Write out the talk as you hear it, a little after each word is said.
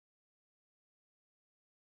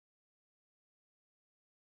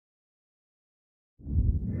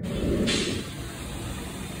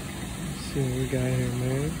see what we got here,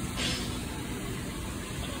 man.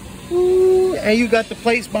 Ooh, and you got the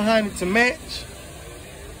plates behind it to match.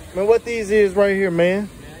 Man, what these is right here, man?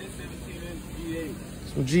 Yeah, it's 17-inch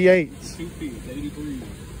G8. Some G8s. Two-piece, 83s.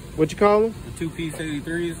 What you call them? The two-piece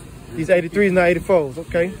 83s. These 83s, not 84s,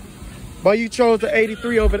 okay. Why you chose the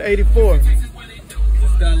 83 over the 84?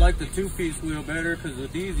 Just I like the two-piece wheel better because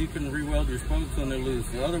with these you can re-weld your spokes when they're loose.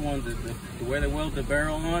 The other ones, the way they weld the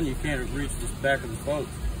barrel on, you can't reach the back of the spokes.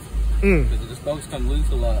 Because the spokes come loose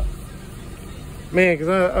a lot. Man, because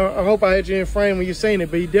I hope I had you in frame when you're saying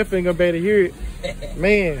it, but you definitely gonna be able to hear it.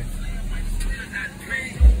 Man.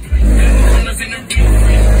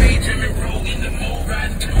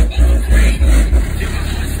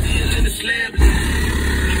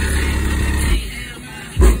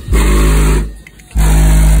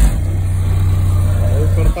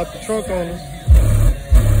 We're gonna pop the trunk on us.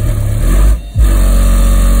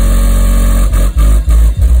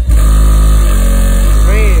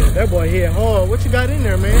 That boy hit hard. What you got in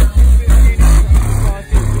there, man?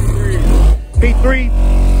 P3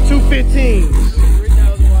 215s.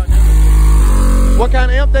 3,000 watt. What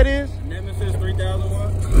kind of amp that is? Nemesis 3,000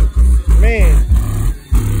 watt. Man.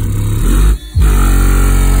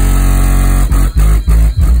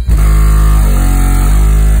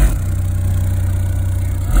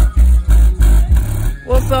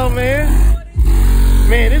 What's up, man?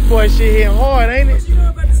 Man, this boy shit hit hard, ain't it? What you know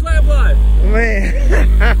about the Slab.I? Man.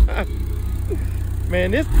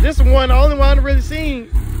 Man, this is one, the only one I've really seen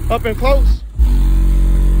up and close.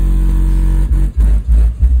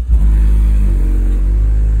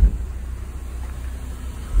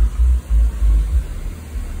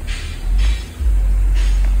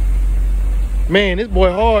 Man, this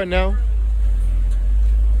boy hard now.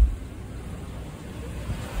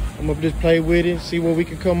 I'm gonna just play with it, see what we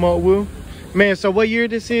can come up with. Man, so what year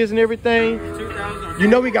this is and everything? 2004. You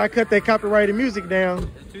know we gotta cut that copyrighted music down.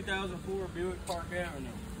 It's 2004 Buick Park Avenue.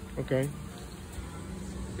 Okay.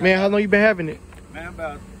 Man, how long you been having it? Man,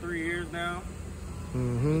 about 3 years now.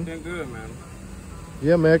 Mm-hmm. It's been good, man.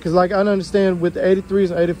 Yeah, man, because like I understand with the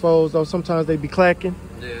 83s and 84s, though, sometimes they be clacking.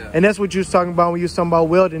 Yeah. And that's what you was talking about when you was talking about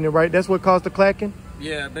welding it, right? That's what caused the clacking?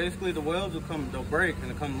 Yeah, basically the welds they'll break and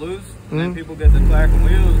they'll come loose. And then people get the clacking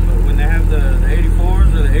wheels. But when they have the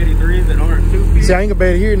 84s or the 83s that aren't two-piece. See, I ain't gonna be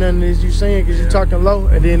able to hear nothing of this you saying because you're talking low.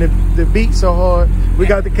 And then the beat so hard, we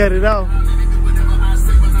got to cut it off.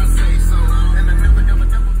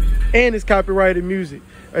 And it's copyrighted music.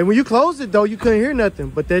 And when you closed it, though, you couldn't hear nothing.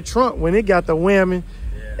 But that trunk, when it got the whamming,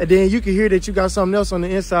 and then you can hear that you got something else on the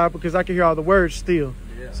inside because I can hear all the words still.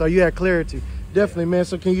 Yeah. So you had clarity. Definitely, man.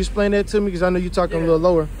 So can you explain that to me? Because I know you're talking a little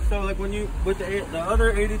lower. So like when you, with the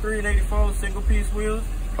other 83 and 84 single piece wheels,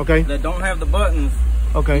 okay, that don't have the buttons,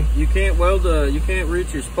 okay, you can't weld you can't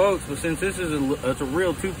reach your spokes. But since this is it's a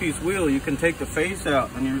real two-piece wheel, you can take the face out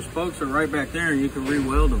and your spokes are right back there and you can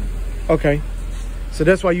re-weld them. Okay. So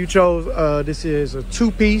that's why you chose, this is a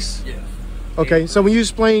two-piece? Yes. Okay, so when you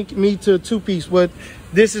explain me to a two-piece, what,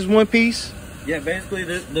 this is one piece? Yeah, basically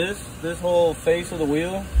this whole face of the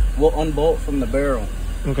wheel will unbolt from the barrel.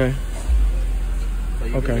 Okay. So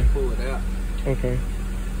you can just pull it out. Okay.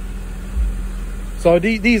 So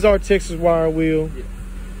these are Texas wire wheel? Yeah.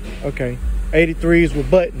 Okay. 83s with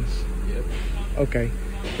buttons? Yep. Okay.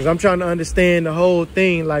 Because I'm trying to understand the whole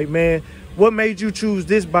thing. Like, man, what made you choose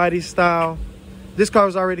this body style? This car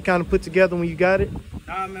was already kind of put together when you got it?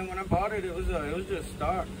 Nah, man, when I bought it, it was just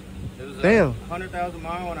stock. It was 100,000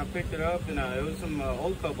 mile when I picked it up, and it was some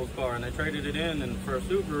old couple's car, and they traded it in and for a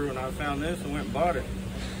Subaru, and I found this and went and bought it.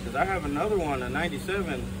 Because I have another one, a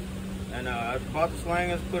 97, and I bought the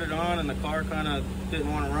SWaNgAs, put it on, and the car kind of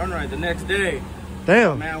didn't want to run right the next day.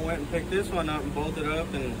 Damn. Man, I went and picked this one up and bolted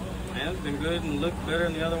up, and man, it's been good and looked better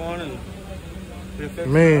than the other one, and been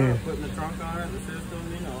fixing it up, putting the trunk on it, the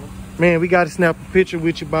system, you know. Man, we got to snap a picture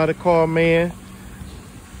with you by the car, man.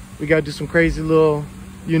 We got to do some crazy little,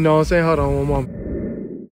 you know what I'm saying? Hold on one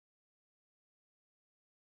moment.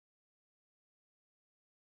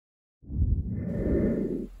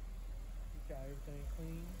 Got everything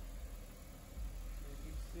clean.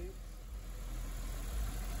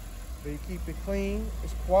 But you keep it clean.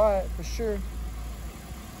 It's quiet for sure.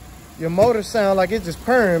 Your motor sound like it's just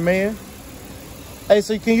purring, man. Hey,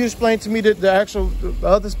 so can you explain to me the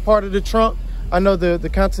other part of the trunk? I know the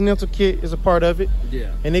Continental kit is a part of it.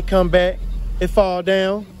 Yeah. And it come back, it fall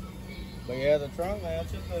down. But yeah, the trunk, man, I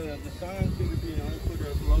took the signs, you know, put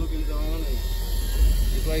the slogans on, and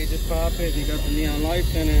it's like you just pop it, you got the neon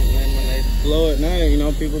lights in it, and then when they glow at night, you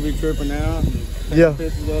know, people be tripping out and taking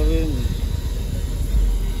pictures of it.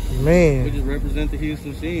 And man. We just represent the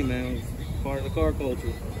Houston scene, man. It's part of the car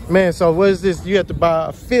culture. Man, so what is this? You have to buy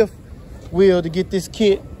a fifth wheel to get this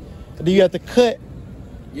kit. And then you have to cut.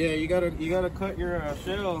 Yeah, you gotta cut your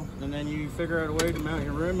shell, and then you figure out a way to mount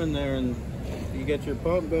your rim in there, and you get your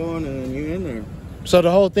pump going, and then you in there. So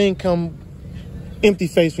the whole thing come empty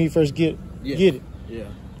face when you first get it. Yeah.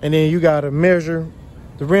 And then you gotta measure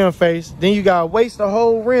the rim face. Then you gotta waste the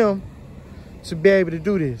whole rim to be able to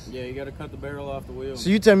do this. Yeah, you gotta cut the barrel off the wheel. So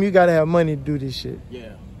you tell me you gotta have money to do this shit.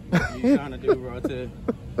 Yeah, you kind of do, bro. I tell you.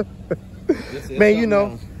 Man, you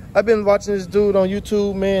know, I've been watching this dude on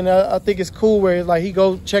YouTube, man. I think it's cool where it's like he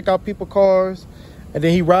go check out people's cars and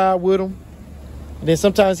then he ride with them. And then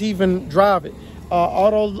sometimes he even drive it.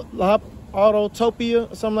 Autotopia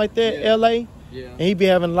or something like that, yeah. LA. Yeah. And he be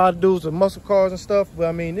having a lot of dudes with muscle cars and stuff. But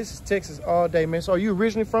I mean, this is Texas all day, man. So are you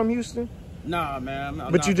originally from Houston? Nah, man.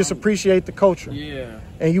 But you just appreciate the culture. Yeah.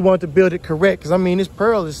 And you want to build it correct. Because I mean, this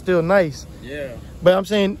Pearl is still nice. Yeah. But I'm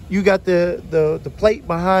saying you got the plate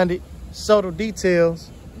behind it, subtle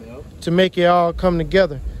details to make it all come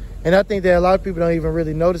together. And I think that a lot of people don't even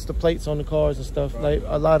really notice the plates on the cars and stuff, like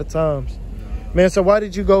a lot of times. Man, so why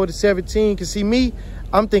did you go with the 17? Because see, me,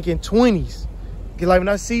 I'm thinking 20s. Because like when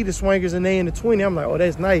I see the SWaNgAs and they in the 20, I'm like, oh,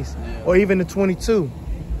 that's nice. Yeah. Or even the 22.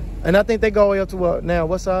 And I think they go way up to what now?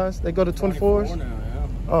 What size? They go to 24s? 24 now, yeah.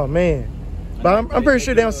 Oh, man. But I'm pretty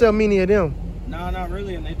sure they don't sell many of them. No, not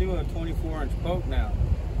really. And they do a 24-inch poke now.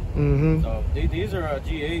 Mm-hmm. So these are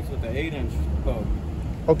G8s with the 8-inch poke.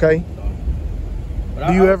 Okay. So,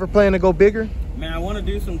 do you ever plan to go bigger? Man, I want to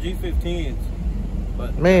do some G15s.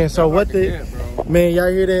 But man, so what man,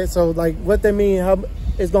 y'all hear that? So like what that mean? How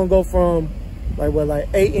it's gonna go from like what, like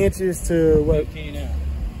 8 inches to what? 15 inches.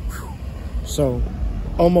 So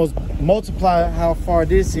almost multiply how far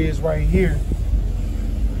this is right here.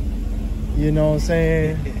 You know what I'm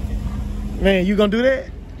saying? Man, you gonna do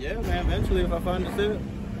that? Yeah, man, eventually if I find the fit.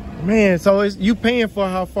 Man, so it's you paying for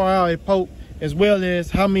how far out it poke as well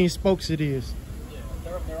as how many spokes it is. Yeah,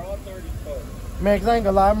 they're all 30 spokes. Man, cause I ain't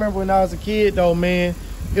gonna lie, I remember when I was a kid though, man,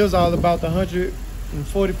 it was all about the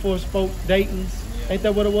 144 spoke Daytons. Yeah. Ain't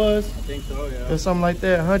that what it was? I think so, yeah. Or something like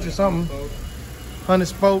that, 100 something. 100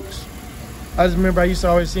 spokes. I just remember I used to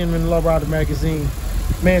always see them in the Love Rider magazine.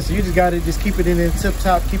 Man, so you just gotta just keep it in there tip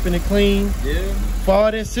top, keeping it clean. Yeah. For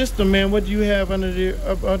all that system, man, what do you have under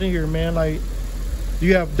here, man? Like, do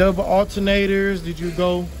you have double alternators? Did you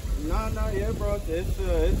go? No, not yet, bro.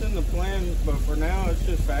 It's in the plan, but for now it's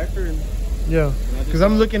just factory. Yeah, because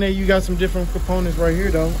I'm looking at you got some different components right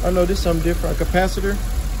here, though. I know this is something different, a capacitor.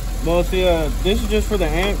 Well, see, this is just for the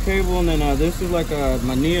amp cable, and then this is like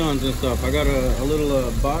my neons and stuff. I got a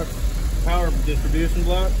little box power distribution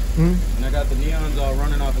block, and I got the neons all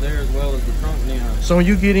running off of there as well as the trunk neon. So when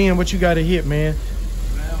you get in, what you got to hit, man?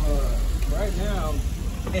 Man, right now,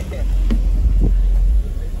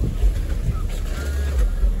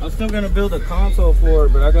 I'm still gonna build a console for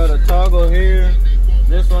it, but I got a toggle here,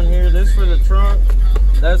 this one here, this for the trunk,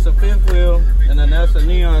 that's the fifth wheel, and then that's the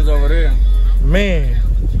neons over there. Man,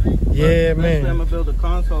 yeah, man. I'm gonna build a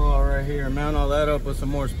console all right here and mount all that up with some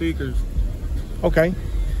more speakers. Okay.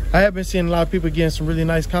 I have been seeing a lot of people getting some really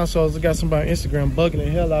nice consoles. I got somebody on Instagram bugging the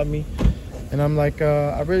hell out of me. And I'm like,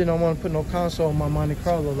 I really don't want to put no console on my Monte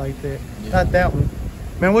Carlo like that. Yeah. Not that one.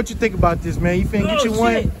 Man, what you think about this, man? You finna get you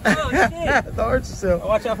one? Oh, shit. Don't hurt yourself.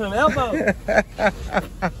 Watch out for them elbows.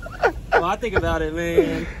 Well, I think about it,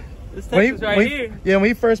 man. This Texas right here. Yeah, when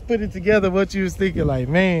he first put it together, what you was thinking, like,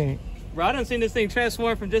 man. Bro, I done seen this thing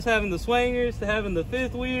transform from just having the SWaNgAs to having the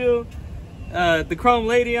fifth wheel, the chrome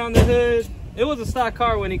lady on the hood. It was a stock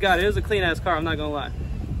car when he got it. It was a clean ass car, I'm not gonna lie.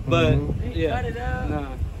 But yeah, cut it out. Nah.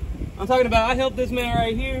 I'm talking about I helped this man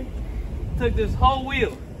right here, took this whole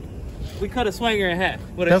wheel. We cut a SWaNgA in half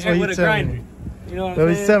with a grinder. Me. You know what I'm saying?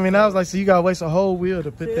 He's telling me, and I was like, so you gotta waste a whole wheel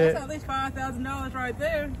to put that. That's at least $5,000 right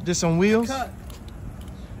there. Just some wheels? Yeah,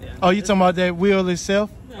 oh, you talking about that wheel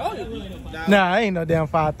itself? Oh, nah, I ain't no damn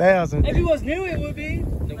 5,000. If it was new, it would be.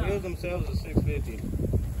 The wheels themselves are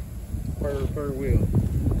 $650 per wheel.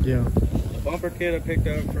 Yeah. The bumper kit I picked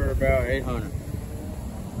up for about $800.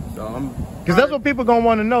 So because that's what people gonna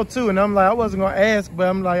want to know too. And I'm like, I wasn't gonna ask, but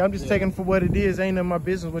I'm like, I'm just taking for what it is. Ain't in my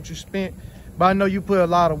business what you spent. But I know you put a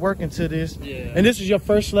lot of work into this. Yeah. And this is your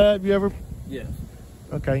first slab you ever? Yes.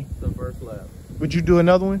 Okay. The first slab. Would you do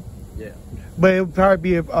another one? Yeah. But it would probably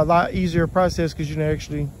be a lot easier process because you know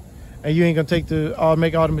actually, and you ain't gonna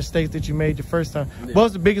make all the mistakes that you made the first time. Yeah. What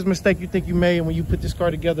was the biggest mistake you think you made when you put this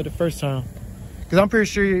car together the first time? Because I'm pretty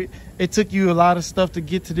sure it took you a lot of stuff to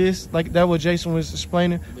get to this, like that what Jason was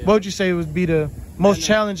explaining. Yeah. What would you say would be the most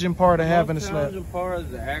challenging part of having a slab? The most challenging part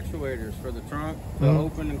is the actuators for the trunk to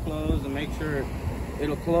open and close and make sure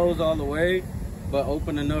it'll close all the way, but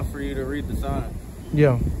open enough for you to read the sign.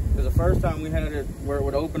 Yeah. Because the first time we had it where it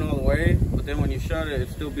would open all the way, but then when you shut it,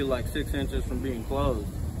 it'd still be like 6 inches from being closed.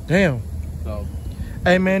 Damn. So,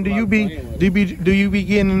 hey man, do you be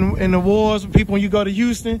getting in the wars with people when you go to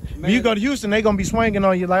Houston? Man. When you go to Houston, they gonna be swinging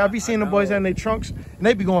on you. Like I be seeing the boys having their trunks, and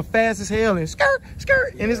they be going fast as hell and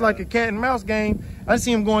skirt, and it's like a cat and mouse game. I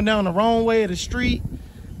see them going down the wrong way of the street,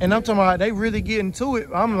 and I'm talking about they really getting to it.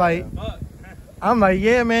 I'm like,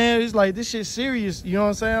 yeah, man, it's like this shit's serious. You know what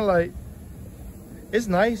I'm saying? Like, it's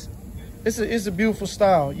nice. It's a beautiful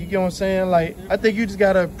style. You get what I'm saying? Like, I think you just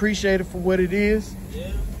gotta appreciate it for what it is.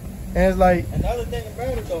 Yeah. And it's like, another thing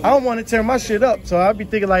about it though, I don't want to tear my shit up, so I'd be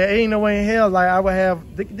thinking like, ain't no way in hell like I would have.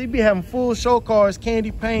 They be having full show cars,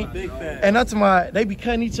 candy paint, and that's my. They be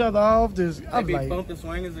cutting each other off. They be like, bumping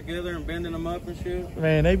SWaNgAs together and bending them up and shit.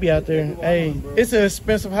 Man, they be out there. Hey, it's an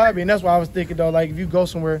expensive hobby, and that's why I was thinking though. Like, if you go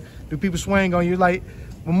somewhere, do people swing on you? Like,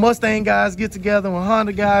 when Mustang guys get together, when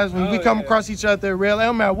Honda guys, when we come across each other, real, it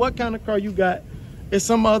don't matter what kind of car you got. It's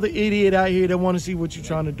some other idiot out here that want to see what you're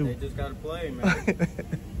trying to do. They just gotta play, man.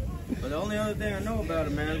 But the only other thing I know about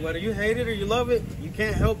it, man, is whether you hate it or you love it, you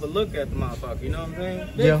can't help but look at the motherfucker. You know what I'm saying?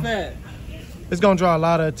 Big fat. It's gonna draw a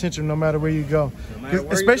lot of attention no matter where you go.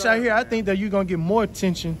 Especially out here, I think that you're gonna get more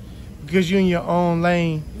attention because you're in your own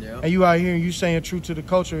lane and you out here and you staying true to the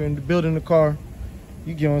culture and building the car.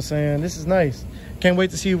 You get what I'm saying? This is nice. Can't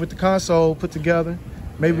wait to see you with the console put together.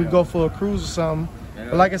 Maybe we go for a cruise or something.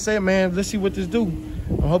 But like I said, man, let's see what this do.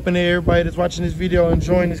 I'm hoping that everybody that's watching this video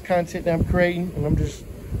enjoying this content that I'm creating, and I'm just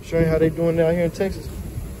showing you how they doing down here in Texas.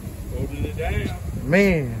 Holding it down.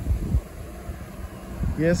 Man.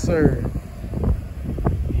 Yes, sir.